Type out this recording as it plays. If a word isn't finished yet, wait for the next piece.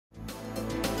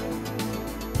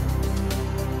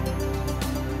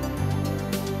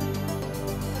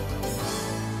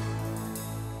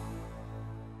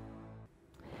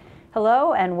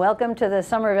Hello and welcome to the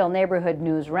Somerville Neighborhood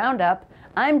News Roundup.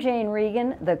 I'm Jane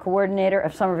Regan, the coordinator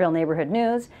of Somerville Neighborhood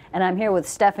News, and I'm here with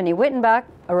Stephanie Wittenbach,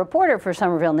 a reporter for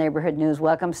Somerville Neighborhood News.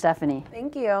 Welcome, Stephanie.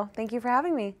 Thank you. Thank you for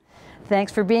having me.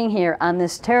 Thanks for being here on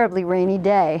this terribly rainy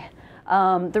day.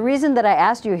 The reason that I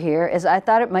asked you here is I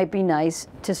thought it might be nice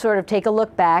to sort of take a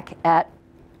look back at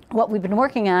what we've been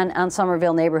working on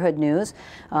Somerville Neighborhood News.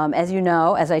 As you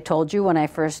know, as I told you when I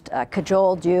first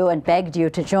cajoled you and begged you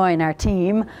to join our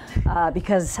team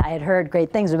because I had heard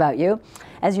great things about you.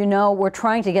 As you know, we're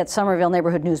trying to get Somerville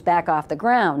Neighborhood News back off the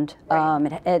ground.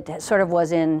 Right. It sort of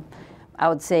was in, I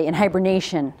would say, in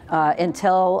hibernation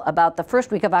until about the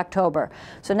first week of October.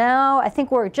 So now I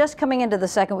think we're just coming into the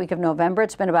second week of November.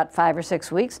 It's been about 5 or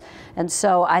 6 weeks. And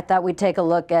so I thought we'd take a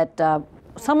look at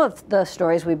some of the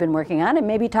stories we've been working on and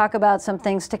maybe talk about some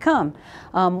things to come.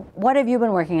 What have you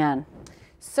been working on?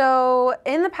 So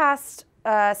in the past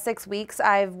 6 weeks,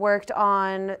 I've worked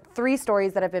on 3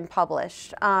 stories that have been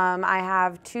published. I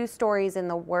have 2 stories in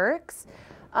the works.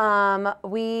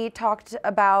 We published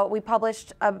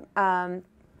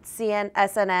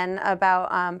SNN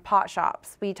about pot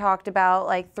shops. We talked about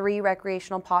like 3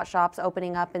 recreational pot shops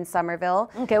opening up in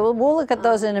Somerville. Okay, well, we'll look at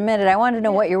those in a minute. I want to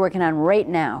know what you're working on right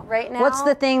now. Right now? What's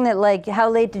the thing that, like, how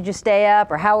late did you stay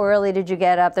up or how early did you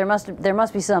get up? There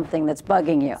must be something that's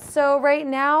bugging you. So right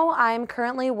now I'm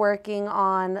currently working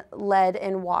on lead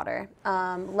in water.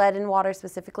 Lead in water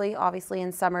specifically, obviously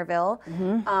in Somerville.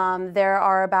 Mm-hmm. There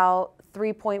are about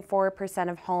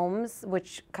 3.4% of homes,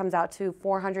 which comes out to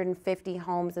 450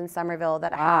 homes in Somerville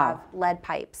that have lead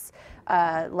pipes,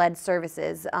 lead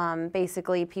services.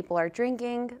 Basically, people are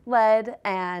drinking lead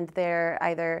and they're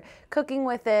either cooking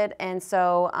with it. And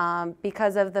so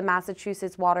because of the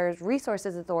Massachusetts Water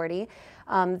Resources Authority,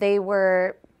 they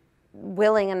were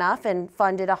willing enough and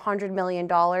funded $100 million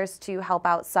to help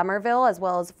out Somerville as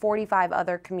well as 45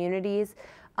 other communities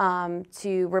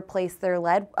to replace their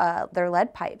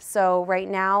lead pipes. So right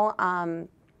now,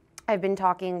 I've been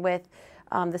talking with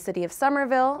the city of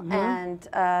Somerville mm-hmm. and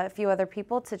a few other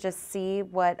people to just see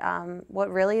what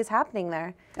really is happening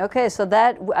there. Okay, so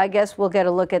that, I guess we'll get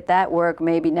a look at that work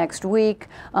maybe next week.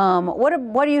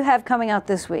 What do you have coming out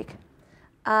this week?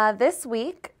 This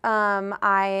week,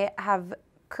 I've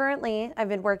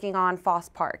been working on Foss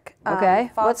Park. Okay,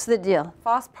 what's the deal?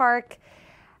 Foss Park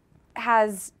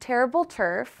has terrible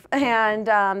turf and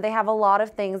they have a lot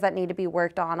of things that need to be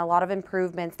worked on, a lot of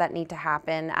improvements that need to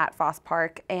happen at Foss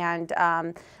Park. And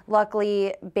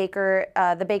luckily, the Baker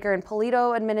and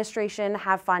Polito administration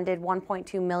have funded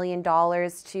 $1.2 million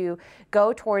to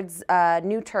go towards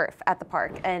new turf at the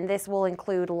park. And this will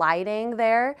include lighting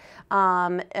there,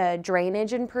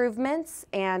 drainage improvements,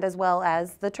 and as well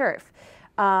as the turf.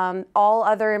 All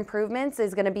other improvements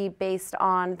is going to be based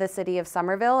on the city of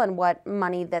Somerville and what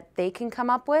money that they can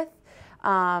come up with.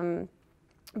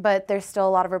 But there's still a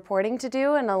lot of reporting to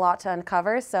do and a lot to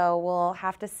uncover, so we'll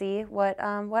have to see what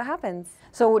happens.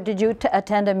 So did you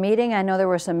attend a meeting? I know there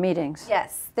were some meetings.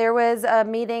 Yes, there was a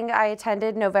meeting I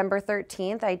attended November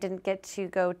 13th. I didn't get to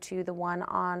go to the one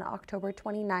on October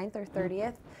 29th or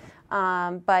 30th.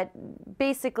 But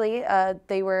basically,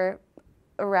 they were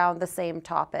around the same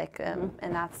topic, and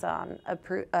that's on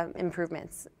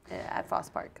improvements at Foss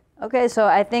Park. Okay, so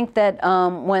I think that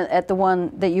at the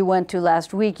one that you went to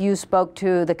last week, you spoke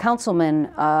to the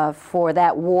councilman for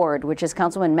that ward, which is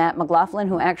Councilman Matt McLaughlin,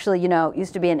 who actually,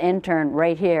 used to be an intern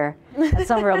right here at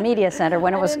Somerville Media Center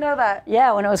when it was. I didn't know that.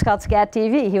 Yeah, when it was called Scat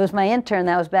TV. He was my intern.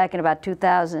 That was back in about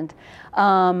 2000.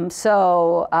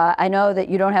 So I know that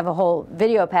you don't have a whole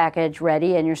video package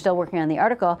ready, and you're still working on the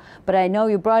article. But I know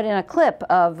you brought in a clip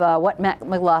of what Matt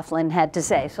McLaughlin had to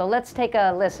say. So let's take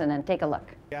a listen and take a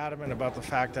look. Adamant about the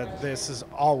fact that this is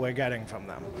all we're getting from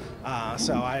them.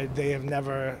 They have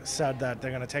never said that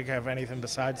they're going to take care of anything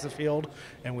besides the field,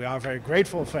 and we are very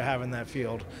grateful for having that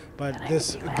field. But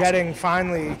this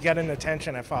finally getting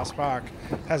attention at Foss Park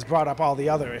has brought up all the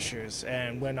other issues,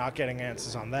 and we're not getting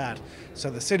answers on that. So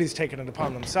the city's taken it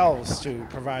upon themselves to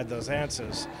provide those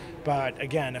answers. But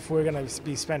again, if we're going to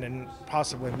be spending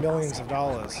possibly millions of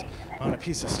dollars on a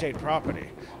piece of state property,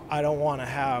 I don't want to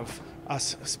have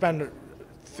us spend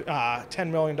 $10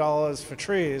 million for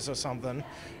trees or something,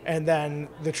 and then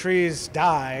the trees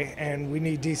die and we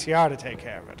need DCR to take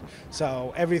care of it.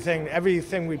 So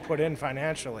everything we put in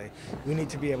financially, we need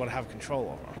to be able to have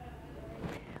control over.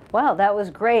 Wow, that was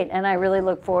great, and I really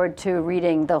look forward to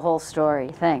reading the whole story.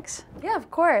 Thanks. Yeah, of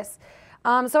course.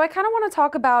 So I kind of want to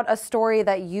talk about a story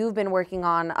that you've been working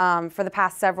on for the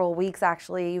past several weeks,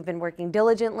 actually. You've been working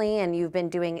diligently and you've been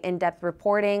doing in-depth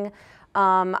reporting.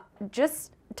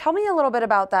 Just tell me a little bit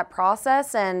about that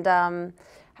process and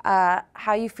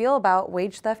how you feel about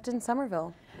wage theft in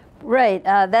Somerville. Right,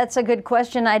 that's a good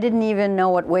question. I didn't even know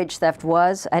what wage theft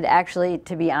was. I'd actually,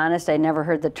 to be honest, I never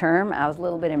heard the term. I was a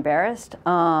little bit embarrassed.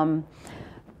 I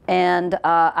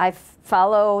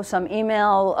follow some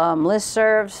email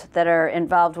listservs that are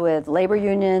involved with labor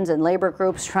unions and labor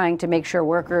groups trying to make sure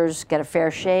workers get a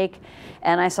fair shake.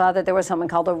 And I saw that there was something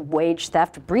called a wage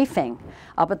theft briefing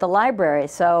up at the library.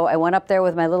 So I went up there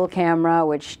with my little camera,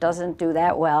 which doesn't do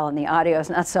that well, and the audio is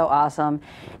not so awesome.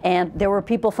 And there were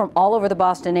people from all over the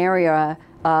Boston area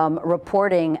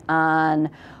reporting on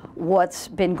what's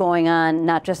been going on,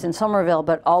 not just in Somerville,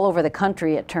 but all over the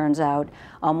country, it turns out.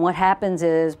 What happens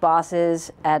is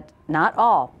bosses at, not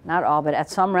all, but at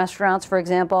some restaurants, for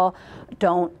example,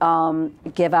 don't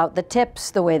give out the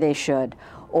tips the way they should,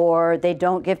 or they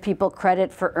don't give people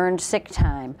credit for earned sick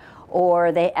time,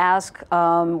 or they ask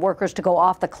workers to go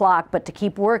off the clock but to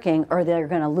keep working or they're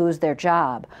going to lose their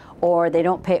job, or they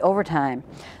don't pay overtime.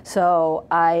 So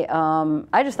I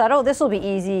just thought, oh, this will be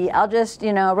easy. I'll just,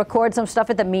 record some stuff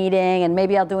at the meeting, and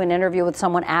maybe I'll do an interview with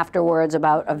someone afterwards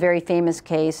about a very famous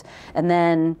case, and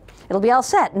then it'll be all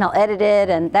set, and I'll edit it,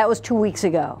 and that was 2 weeks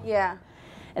ago. Yeah.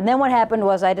 And then what happened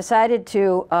was I decided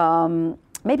to,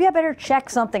 maybe I better check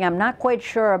something. I'm not quite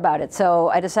sure about it. So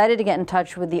I decided to get in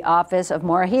touch with the office of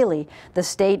Maura Healey, the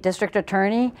state district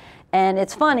attorney. And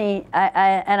it's funny,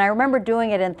 I remember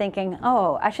doing it and thinking,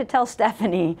 oh, I should tell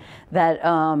Stephanie that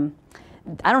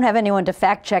I don't have anyone to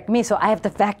fact check me, so I have to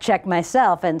fact check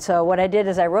myself. And so what I did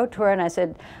is I wrote to her and I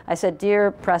said,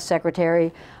 dear press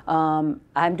secretary,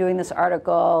 I'm doing this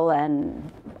article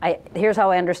and here's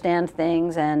how I understand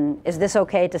things, and is this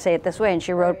okay to say it this way? And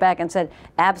she wrote back and said,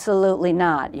 absolutely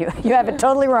not. You have it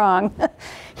totally wrong.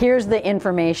 Here's the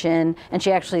information. And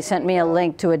she actually sent me a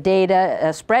link to a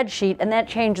spreadsheet, and that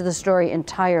changed the story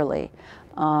entirely.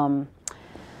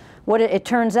 It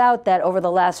turns out that over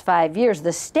the last 5 years,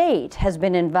 the state has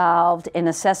been involved in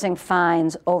assessing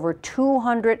fines, over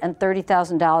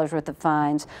 $230,000 worth of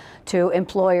fines, to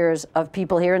employers of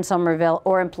people here in Somerville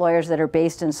or employers that are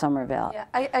based in Somerville. Yeah,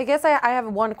 I guess I have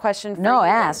one question for you. No,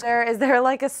 ask. Is there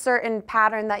like a certain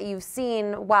pattern that you've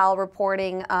seen while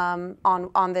reporting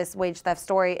on this wage theft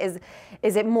story?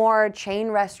 Is it more chain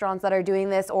restaurants that are doing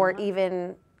this, or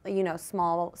even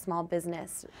small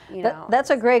business,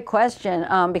 That's a great question,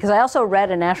 because I also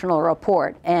read a national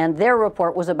report, and their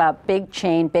report was about big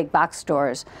chain, big box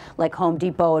stores like Home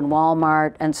Depot and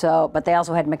Walmart, and so, but they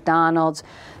also had McDonald's.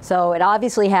 So it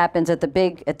obviously happens at the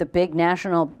big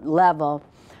national level.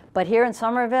 But here in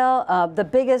Somerville,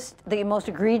 the most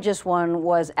egregious one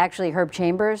was actually Herb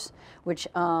Chambers, which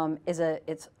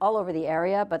it's all over the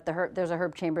area, but there's a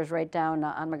Herb Chambers right down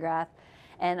on McGrath.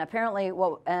 And apparently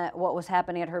what was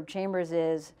happening at Herb Chambers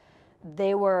is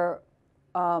they were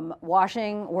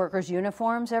washing workers'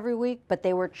 uniforms every week, but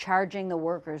they were charging the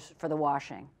workers for the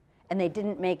washing. And they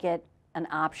didn't make it an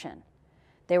option.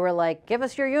 They were like, give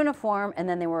us your uniform, and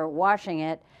then they were washing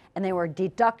it, and they were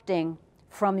deducting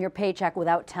from your paycheck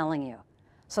without telling you.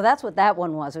 So that's what that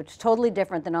one was, which is totally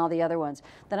different than all the other ones.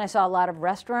 Then I saw a lot of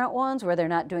restaurant ones where they're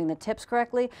not doing the tips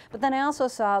correctly, but then I also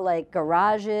saw like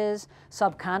garages,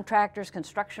 subcontractors,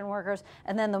 construction workers,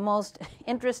 and then the most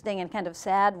interesting and kind of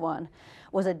sad one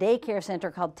was a daycare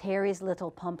center called Terry's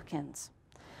Little Pumpkins.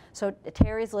 So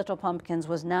Terry's Little Pumpkins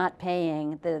was not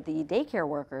paying the daycare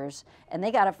workers, and they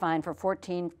got a fine for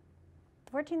 $14,000,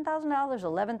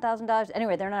 $11,000.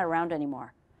 Anyway, they're not around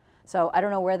anymore. So I don't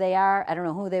know where they are. I don't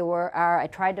know who they are. I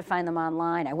tried to find them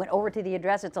online. I went over to the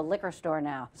address. It's a liquor store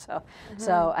now.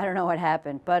 So I don't know what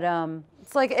happened. But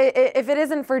it's like, if it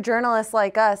isn't for journalists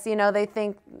like us, they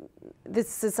think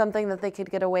this is something that they could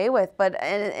get away with. But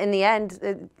in the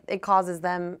end, it causes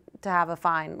them to have a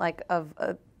fine of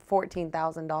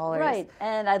 $14,000. Right.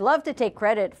 And I'd love to take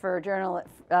credit for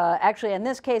journalists. Actually, in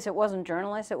this case, it wasn't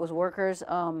journalists. It was workers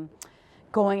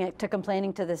going to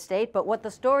complaining to the state. But what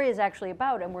the story is actually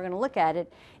about, and we're going to look at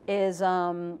it, is,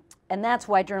 and that's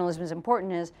why journalism is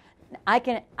important, is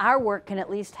our work can at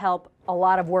least help a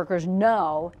lot of workers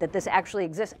know that this actually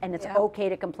exists and it's okay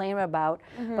to complain about.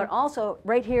 But also,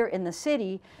 right here in the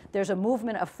city, there's a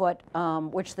movement afoot,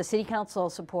 which the city council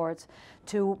supports,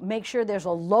 to make sure there's a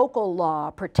local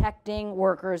law protecting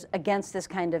workers against this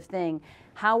kind of thing.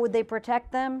 How would they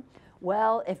protect them?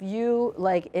 Well, if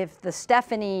the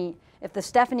Stephanie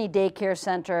Daycare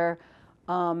Center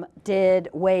did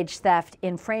wage theft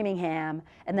in Framingham,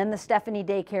 and then the Stephanie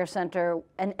Daycare Center,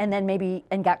 and then maybe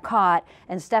got caught,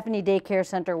 and Stephanie Daycare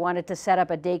Center wanted to set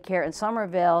up a daycare in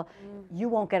Somerville, you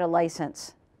won't get a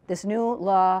license. This new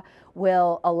law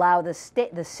will allow the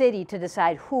city to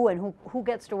decide who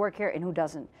gets to work here and who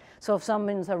doesn't. So if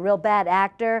someone's a real bad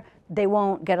actor, they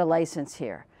won't get a license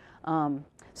here.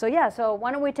 So yeah, so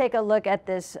why don't we take a look at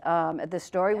this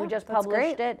story? We just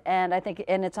published it, and I think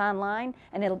it's online,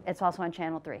 and it's also on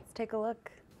Channel 3. Let's take a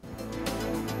look.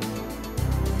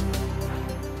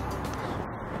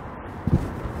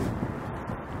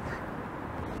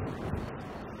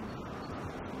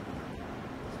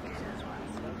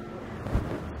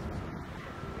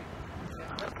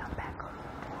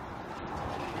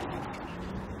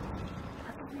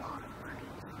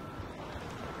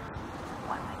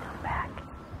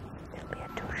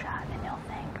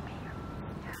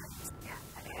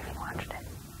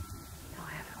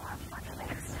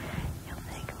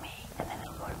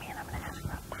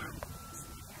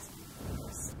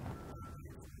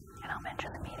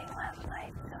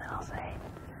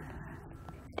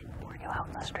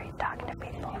 Street talking to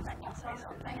people, and then you'll say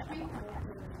something, and then we'll forget.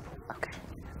 Okay.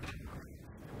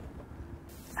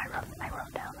 I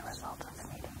wrote down the results of the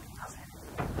meeting. Okay.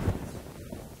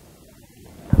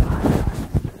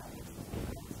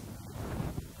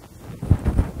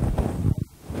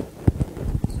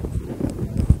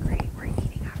 Great, we're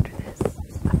eating after this.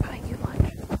 I'm buying you lunch.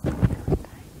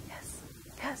 Yes,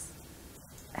 yes.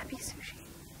 Epi sushi.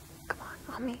 Come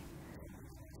on me.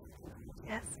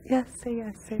 Yes, yes, say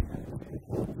yes, say yes.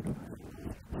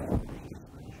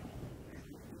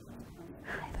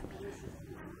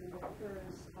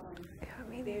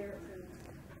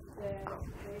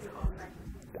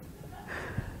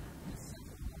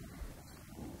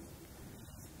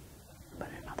 But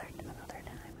another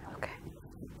time. Okay.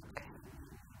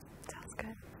 Sounds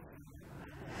good.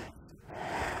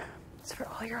 So for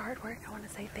all your hard work, I want to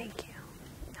say thank you.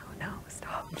 No,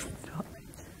 stop.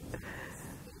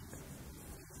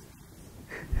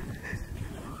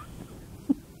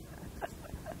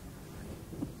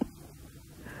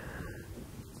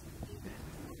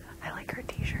 I like her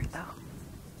t-shirt though.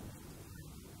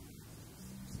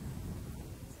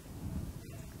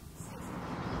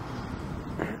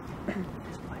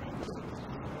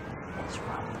 It's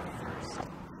from the first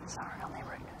Summerville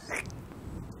Neighborhood News.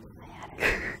 I had it.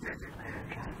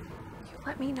 You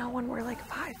let me know when we're like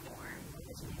 5-4.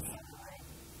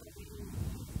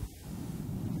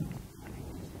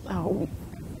 Oh.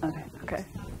 Okay.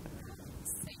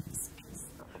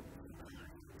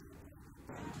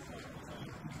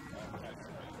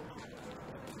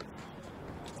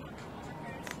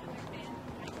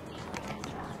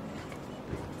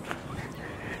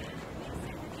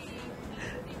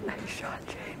 Nice shot,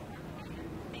 Jane.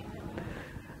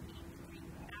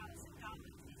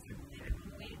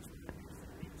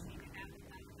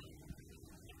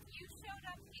 You showed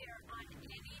up here on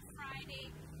any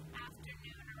Friday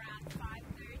afternoon around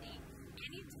 5:30,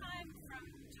 anytime from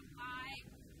July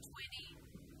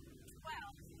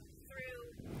 2012 through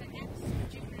the next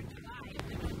June or July.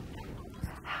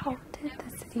 How did the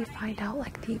city find out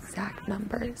like the exact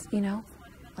numbers, you know?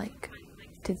 Like,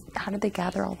 how did they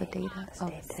gather all the data? Oh.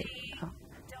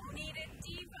 Don't eat it,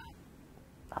 diva.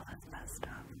 Oh, that's messed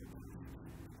up.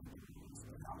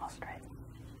 Almost right.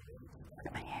 Look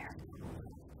at my hair.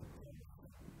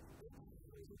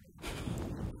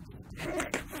 I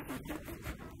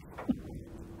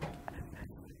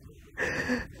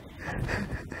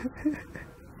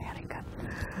got it good.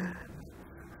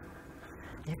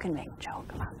 You can make a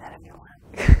joke about that if you want.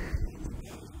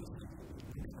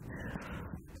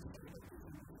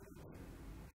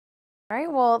 All right,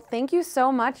 well, thank you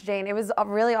so much, Jane. It was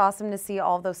really awesome to see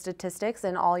all those statistics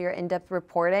and all your in-depth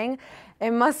reporting.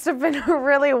 It must have been a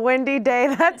really windy day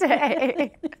that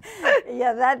day.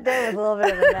 Yeah, that day was a little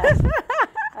bit of a mess.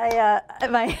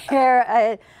 My hair,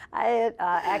 I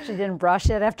actually didn't brush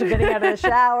it after getting out of the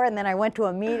shower, and then I went to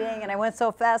a meeting, and I went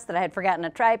so fast that I had forgotten a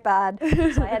tripod,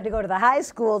 so I had to go to the high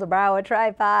school to borrow a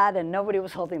tripod, and nobody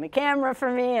was holding the camera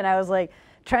for me, and I was like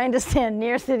trying to stand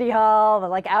near City Hall,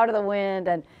 but like out of the wind,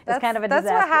 and it's kind of a disaster.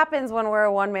 That's what happens when we're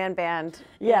a one-man band.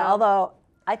 Yeah, although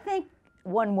I think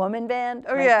one-woman band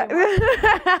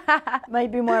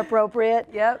might be more appropriate.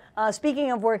 Yep.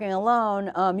 Speaking of working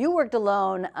alone, you worked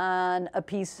alone on a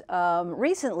piece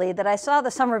recently that I saw the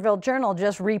Somerville Journal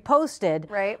just reposted.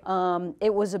 Right.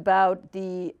 It was about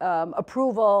the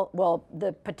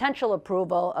the potential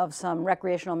approval of some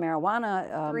recreational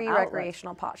marijuana 3 outlets.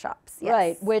 recreational pot shops. Yes.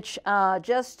 Right, which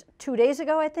just 2 days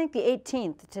ago, I think, the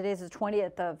 18th, today's the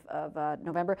 20th of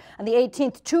November, and the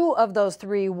 18th, 2 of those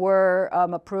 3 were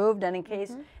approved, and in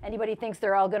case anybody thinks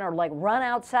they're all gonna like run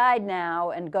outside now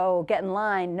and go get in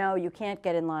line, no, you can't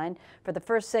get in line. For the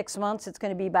first 6 months, it's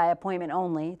gonna be by appointment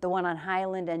only, the one on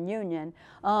Highland and Union.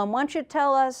 Why don't you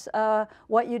tell us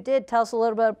what you did, tell us a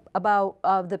little bit about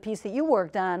the piece that you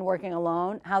worked on working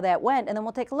alone, how that went, and then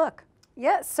we'll take a look.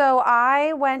 Yeah, so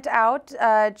I went out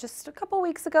just a couple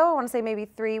weeks ago, I want to say maybe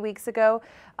 3 weeks ago,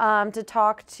 to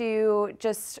talk to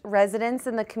just residents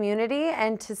in the community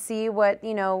and to see what,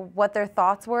 what their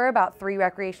thoughts were about 3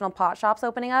 recreational pot shops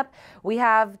opening up. We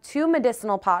have 2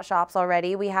 medicinal pot shops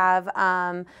already. We have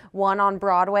one on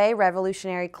Broadway,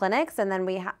 Revolutionary Clinics, and then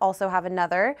we also have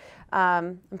another.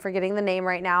 I'm forgetting the name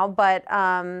right now, but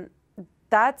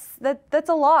that's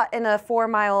a lot in a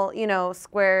 4-mile,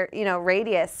 square,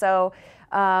 radius. So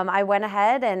I went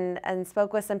ahead and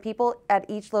spoke with some people at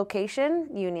each location,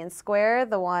 Union Square,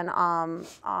 the one on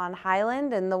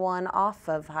Highland, and the one off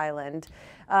of Highland.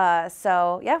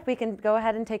 So yeah, we can go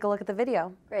ahead and take a look at the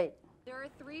video. Great. There are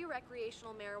 3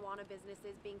 recreational marijuana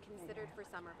businesses being considered for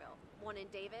Somerville. One in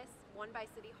Davis, one by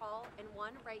City Hall, and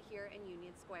one right here in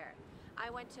Union Square. I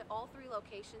went to all 3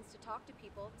 locations to talk to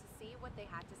people to see what they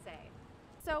had to say.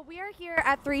 So we are here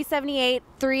at 378,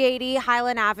 380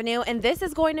 Highland Avenue, and this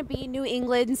is going to be New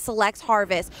England Select's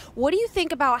Harvest. What do you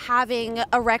think about having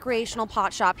a recreational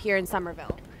pot shop here in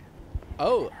Somerville?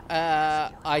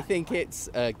 I think it's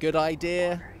a good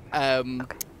idea.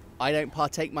 I don't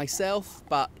partake myself,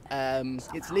 but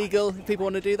it's legal. If people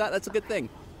want to do that, that's a good thing.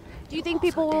 Do you think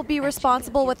people will be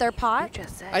responsible with their pot?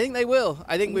 I think they will.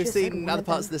 I think we've seen in other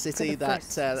parts of the city that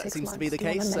seems to be the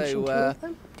case. So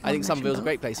I think Somerville's a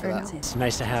great place for that. It's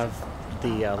nice to have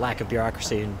the lack of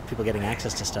bureaucracy and people getting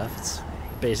access to stuff. It's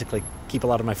basically keep a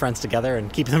lot of my friends together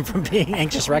and keep them from being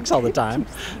anxious wrecks all the time.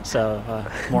 So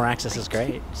more access is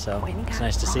great. So it's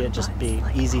nice to see it just be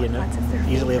easy and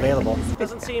easily available. It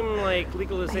doesn't seem like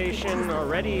legalization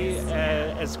already,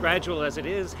 as gradual as it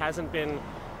is, hasn't been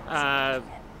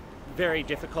very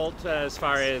difficult as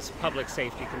far as public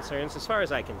safety concerns, as far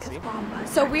as I can see.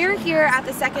 So we're here at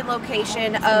the second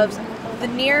location of the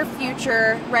near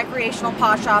future recreational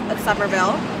pot shop of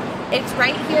Somerville. It's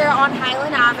right here on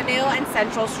Highland Avenue and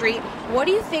Central Street. What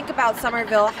do you think about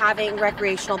Somerville having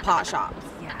recreational pot shops?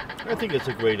 I think it's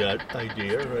a great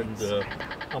idea, and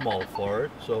I'm all for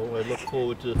it. So I look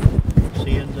forward to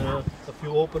seeing a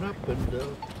few open up, and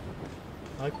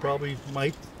I probably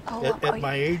might, at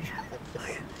my age,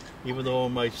 even though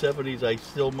in my 70s, I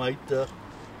still might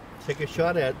take a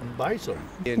shot at and buy some.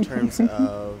 In terms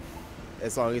of,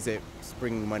 as long as it's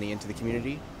bringing money into the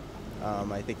community,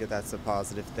 I think that that's a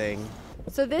positive thing.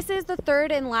 So this is the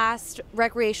 3rd and last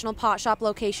recreational pot shop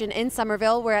location in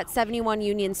Somerville. We're at 71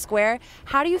 Union Square.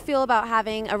 How do you feel about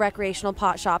having a recreational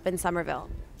pot shop in Somerville?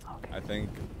 I think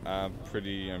I'm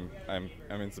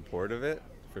in support of it,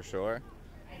 for sure.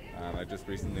 I just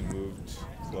recently moved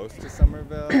close to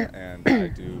Somerville, and I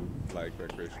do like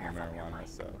recreational marijuana,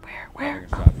 so having a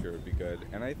shop here would be good.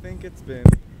 And I think it's been,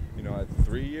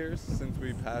 3 years since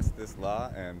we passed this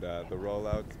law, and the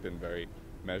rollout's been very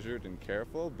measured and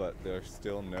careful, but there's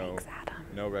still no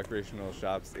recreational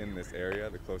shops in this area.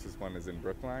 The closest one is in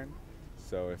Brookline,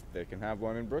 so if they can have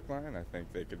one in Brookline, I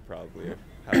think they could probably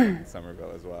have it in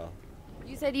Somerville as well.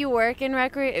 You said you work in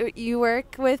you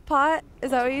work with pot?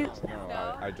 Is that what you?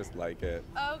 No, I just like it.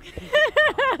 Okay.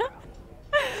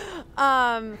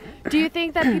 Do you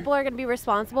think that people are going to be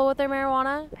responsible with their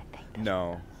marijuana?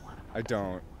 No, I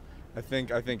don't. I think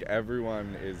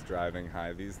everyone is driving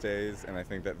high these days, and I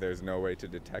think that there's no way to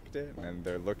detect it, and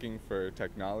they're looking for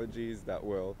technologies that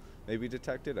will maybe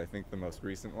detect it. I think the most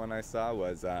recent one I saw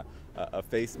was a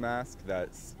face mask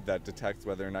that detects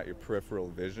whether or not your peripheral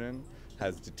vision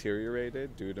has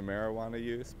deteriorated due to marijuana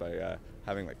use by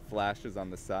having like flashes on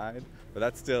the side, but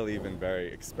that's still even very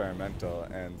experimental,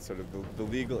 and sort of the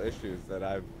legal issues that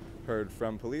I've heard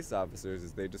from police officers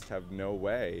is they just have no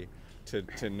way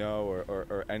to know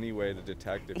or any way to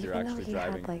detect if you're actually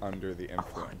driving under the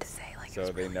influence.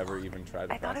 So they never even try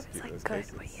to prosecute those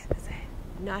cases.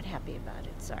 Not happy about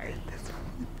it, sorry.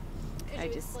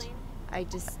 I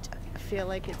just feel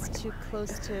like it's too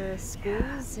close to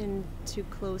schools and too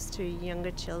close to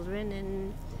younger children,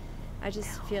 and I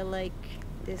just feel like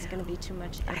there's going to be too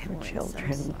much influence.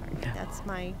 I'm sorry. That's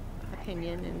my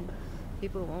opinion, and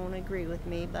people won't agree with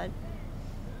me, but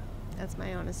that's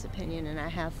my honest opinion. And I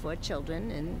have 4 children,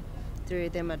 and 3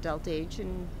 of them adult age,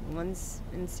 and one's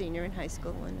in senior in high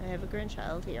school, and I have a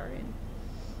grandchild here, and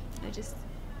I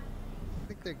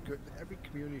think they're good. Every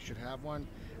community should have one.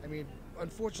 I mean,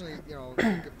 unfortunately,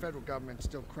 the federal government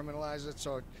still criminalizes it.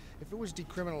 So if it was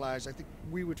decriminalized, I think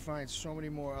we would find so many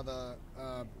more other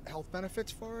health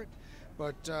benefits for it.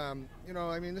 But I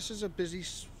mean, this is a busy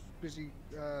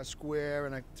square,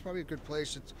 and it's probably a good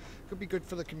place. It could be good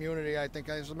for the community, I think,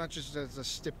 as much as a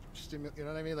you know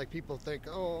what I mean? Like people think,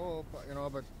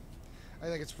 but I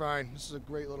think it's fine. This is a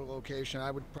great little location. I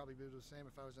would probably do the same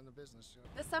if I was in the business.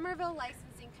 The Somerville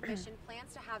Licensing Commission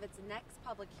plans to have its next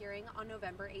public hearing on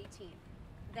November 18th.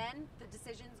 Then the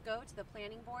decisions go to the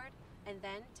planning board and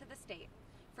then to the state.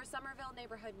 For Somerville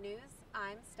Neighborhood News,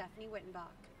 I'm Stephanie Wittenbach.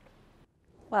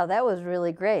 Wow, that was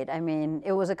really great. I mean,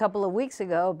 it was a couple of weeks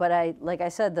ago, but like I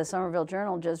said, the Somerville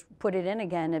Journal just put it in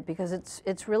again because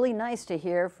it's really nice to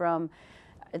hear from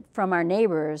our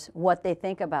neighbors what they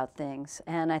think about things.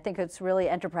 And I think it's really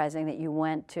enterprising that you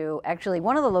went to actually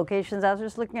one of the locations. I was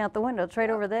just looking out the window. It's right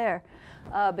over there.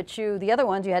 But the other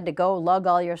ones, you had to go lug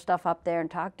all your stuff up there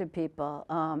and talk to people.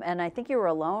 And I think you were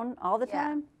alone all the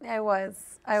time? Yeah, I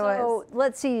was. So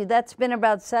let's see, that's been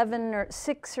about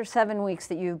 6 or 7 weeks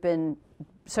that you've been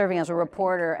serving as a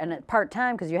reporter and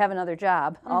part-time because you have another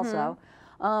job also.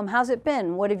 How's it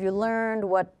been? What have you learned?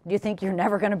 What do you think you're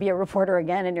never going to be a reporter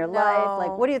again in your life?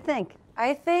 Like, what do you think?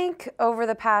 I think over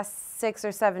the past 6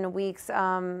 or 7 weeks,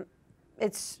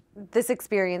 this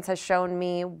experience has shown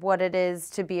me what it is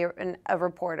to be a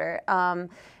reporter.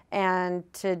 And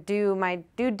to do my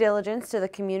due diligence to the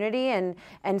community and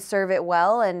serve it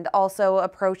well, and also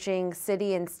approaching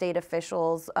city and state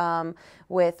officials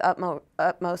with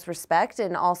utmost respect,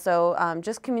 and also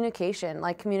just communication,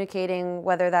 like communicating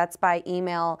whether that's by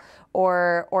email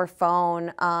or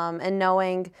phone, and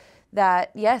knowing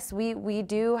that yes, we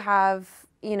do have,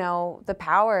 you know, the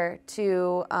power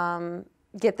to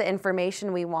get the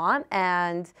information we want,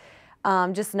 and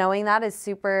just knowing that is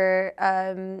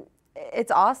super.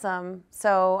 It's awesome.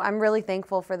 So I'm really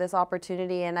thankful for this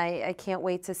opportunity, and I can't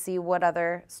wait to see what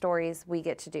other stories we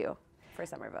get to do for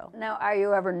Somerville. Now, are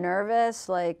you ever nervous,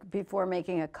 like, before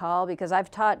making a call? Because I've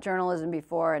taught journalism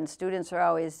before, and students are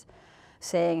always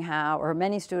saying or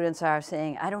many students are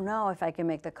saying, I don't know if I can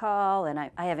make the call, and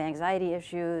I have anxiety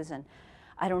issues, and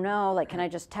I don't know, like, can I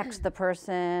just text the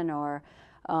person? Or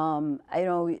I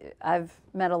know I've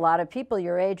met a lot of people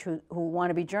your age who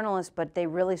want to be journalists, but they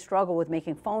really struggle with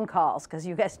making phone calls because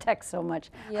you guys text so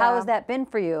much. Yeah. How has that been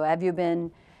for you? Have you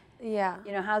been, you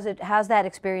know, how's that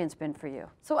experience been for you?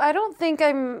 So I don't think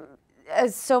I'm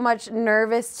so much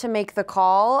nervous to make the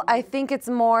call. I think it's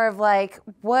more of like,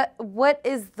 what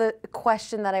is the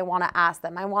question that I want to ask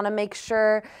them? I want to make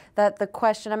sure that the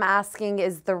question I'm asking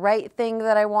is the right thing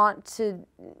that I want to,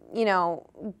 you know,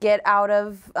 get out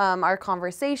of our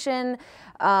conversation.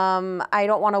 I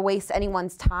don't want to waste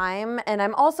anyone's time. And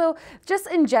I'm also, just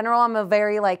in general, I'm a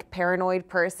very like paranoid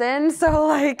person. So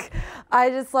like, I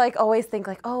just like always think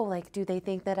like, oh, like, do they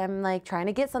think that I'm like trying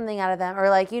to get something out of them? Or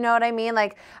like, you know what I mean?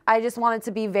 Like, I just wanted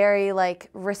to be very like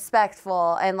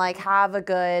respectful and like have a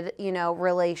good, you know,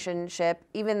 relationship,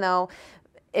 even though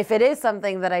if it is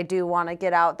something that I do want to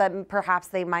get out that perhaps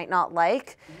they might not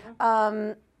like.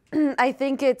 I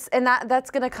think that's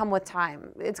going to come with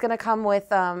time. It's going to come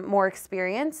with more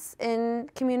experience in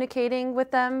communicating with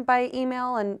them by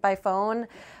email and by phone,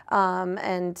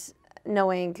 and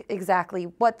knowing exactly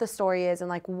what the story is and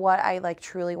like what I like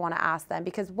truly want to ask them,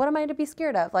 because what am I to be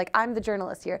scared of? Like, I'm the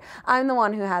journalist here. I'm the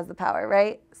one who has the power,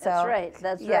 right? So that's right.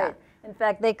 That's right. In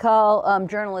fact, they call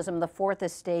journalism the fourth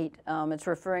estate. It's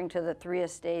referring to the 3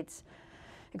 estates.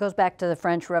 It goes back to the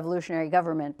French Revolutionary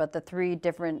government, but the 3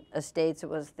 different estates, it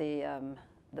was the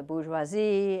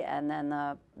bourgeoisie, and then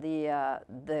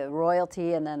the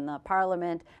royalty, and then the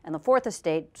parliament, and the 4th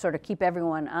estate, sort of keep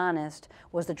everyone honest,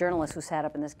 was the journalist who sat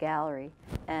up in this gallery.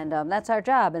 And that's our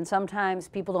job, and sometimes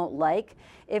people don't like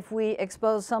if we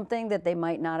expose something that they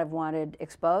might not have wanted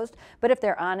exposed, but if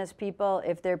they're honest people,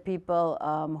 if they're people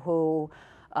who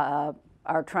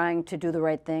are trying to do the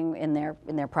right thing in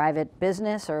their private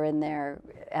business, or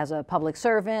as a public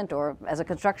servant, or as a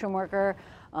construction worker,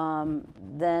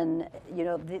 then, you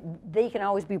know, they can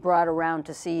always be brought around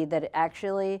to see that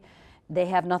actually they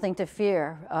have nothing to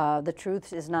fear. The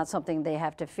truth is not something they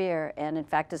have to fear, and in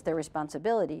fact is their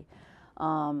responsibility.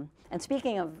 And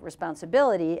speaking of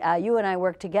responsibility, you and I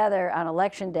worked together on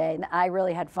Election Day, and I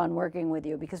really had fun working with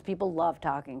you because people love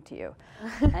talking to you.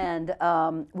 And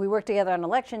we worked together on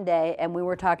Election Day, and we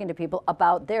were talking to people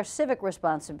about their civic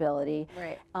responsibility.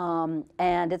 Right.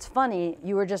 And it's funny,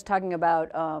 you were just talking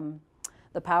about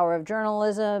the power of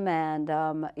journalism and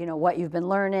you know, what you've been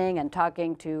learning and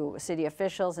talking to city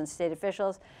officials and state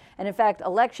officials. And in fact,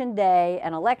 Election Day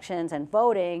and elections and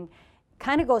voting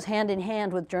kind of goes hand in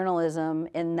hand with journalism,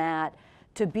 in that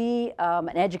to be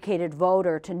an educated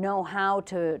voter, to know how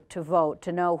to vote,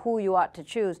 to know who you ought to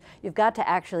choose, you've got to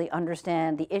actually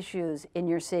understand the issues in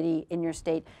your city, in your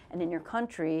state, and in your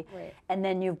country. Right. And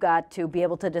then you've got to be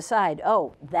able to decide,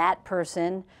 oh, that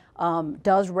person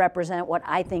does represent what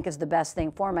I think is the best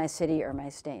thing for my city or my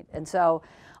state. And so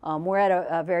We're at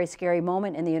a very scary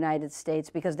moment in the United States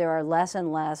because there are less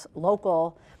and less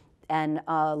local and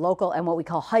what we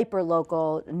call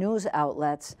hyper-local news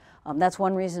outlets. That's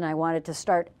one reason I wanted to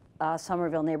start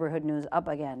Somerville Neighborhood News up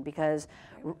again, because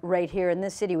right here in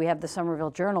this city we have the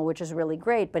Somerville Journal, which is really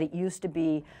great, but it used to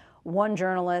be one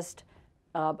journalist,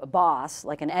 a boss,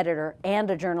 like an editor,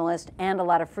 and a journalist, and a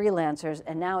lot of freelancers,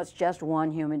 and now it's just one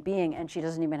human being, and she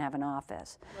doesn't even have an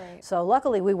office. Right. So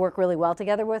luckily we work really well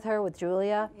together with her, with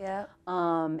Julia. Yeah.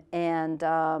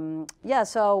 Yeah,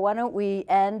 so why don't we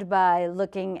end by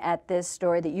looking at this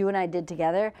story that you and I did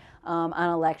together on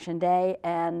Election Day,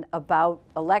 and about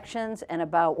elections and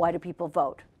about why do people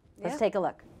vote. Let's take a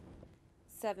look.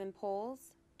 7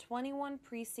 polls, 21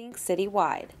 precincts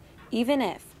citywide, even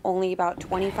if only about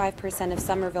 25% of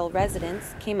Somerville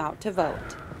residents came out to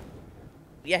vote.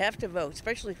 You have to vote,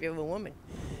 especially if you're a woman.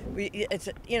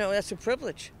 That's a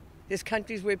privilege. There's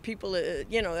countries where people, they're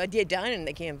dying and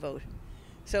they can't vote.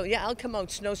 So yeah, I'll come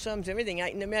out, snowstorms, everything.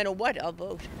 No matter what, I'll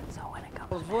vote. So when it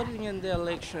comes, voting in the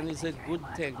election is a good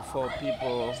thing for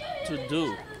people to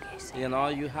do.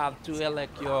 You have to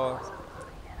elect your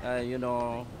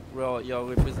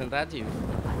representative.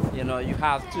 You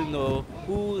have to know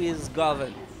who is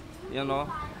governed.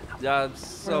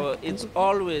 So it's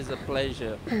always a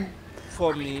pleasure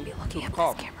for me to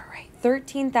come.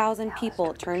 13,000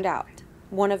 people turned out.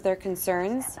 One of their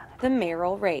concerns, the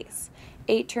mayoral race.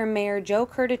 8-term Mayor Joe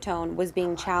Curtatone was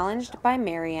being challenged by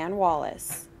Mary Ann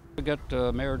Wallace. I get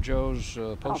Mayor Joe's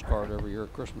postcard every year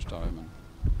at Christmas time,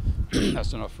 and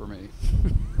that's enough for me.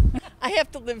 I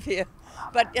have to live here,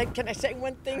 but can I say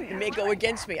one thing? It may go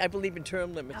against me. I believe in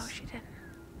term limits. No, she didn't.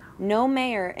 No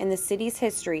mayor in the city's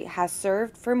history has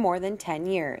served for more than 10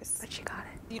 years. But she got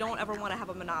it. You don't ever want to have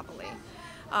a monopoly.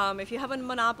 If you have a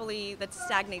monopoly that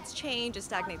stagnates change, it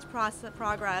stagnates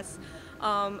progress.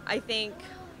 I think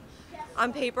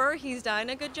on paper he's done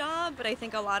a good job, but I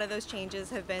think a lot of those changes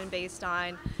have been based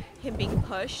on him being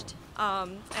pushed.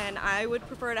 And I would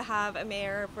prefer to have a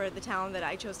mayor for the town that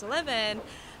I chose to live in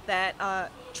that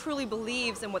truly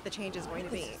believes in what the change is going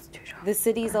to be. The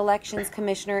city's elections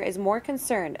commissioner is more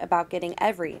concerned about getting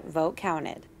every vote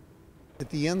counted. At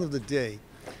the end of the day,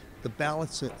 the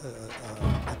ballots are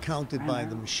counted by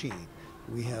the machine.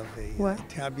 We have a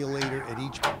tabulator at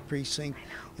each precinct,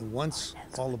 and once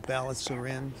all the ballots are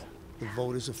in, the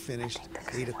voters are finished,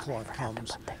 8 o'clock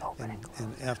comes, and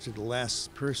after the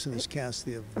last person has cast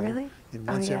their vote, and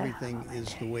once everything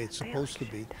is the way it's supposed to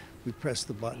be, we press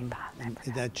the button, and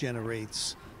that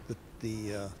generates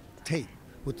the tape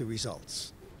with the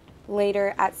results.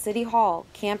 Later at City Hall,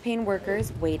 campaign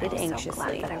workers waited anxiously. So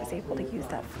glad that I was able to use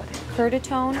that footage.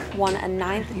 Curtatone won a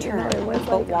 9th term,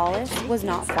 but Wallace was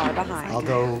not far behind.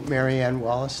 Although Mary Ann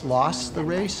Wallace lost the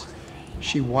race,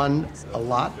 she won a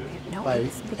lot by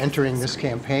entering this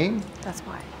campaign. That's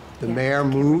why. The mayor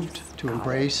moved to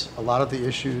embrace a lot of the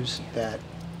issues that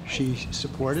she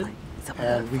supported,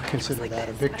 and we consider that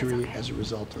a victory as a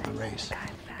result of the race.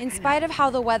 In spite of how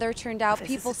the weather turned out,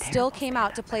 people still came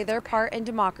out to play their part in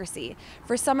democracy.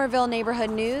 For Somerville Neighborhood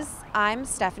News, I'm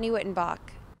Stephanie Wittenbach.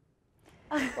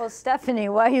 Well, Stephanie,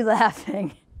 why are you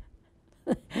laughing?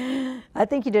 I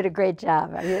think you did a great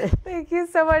job. Thank you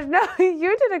so much. No,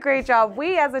 you did a great job.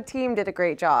 We as a team did a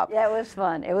great job. Yeah, it was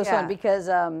fun. It was fun because,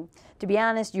 to be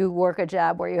honest, you work a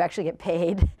job where you actually get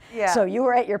paid. Yeah. So you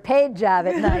were at your paid job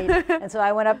at night. And so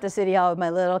I went up to City Hall with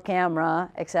my little camera,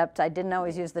 except I didn't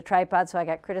always use the tripod, so I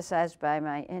got criticized by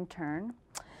my intern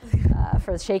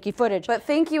for shaky footage. But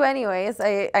thank you anyways.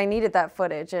 I needed that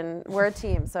footage, and we're a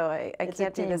team, so I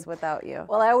can't do this without you.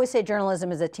 Well, I always say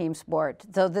journalism is a team sport.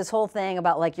 So this whole thing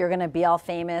about like you're going to be all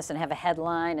famous and have a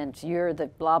headline and you're the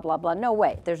blah, blah, blah. No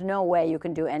way. There's no way you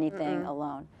can do anything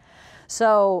alone.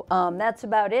 So that's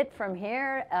about it from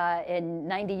here in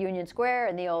 90 Union Square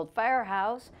in the old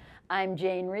firehouse. I'm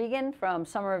Jane Regan from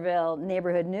Somerville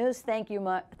Neighborhood News. Thank you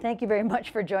very much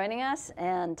for joining us.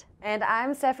 And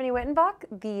I'm Stephanie Wittenbach,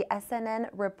 the SNN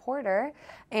reporter.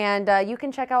 And you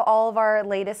can check out all of our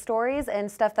latest stories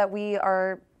and stuff that we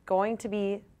are going to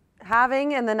be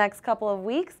having in the next couple of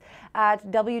weeks at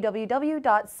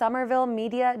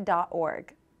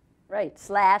www.somervillemedia.org. Right,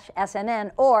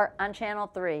 /SNN or on Channel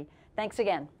 3. Thanks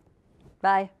again.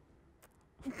 Bye.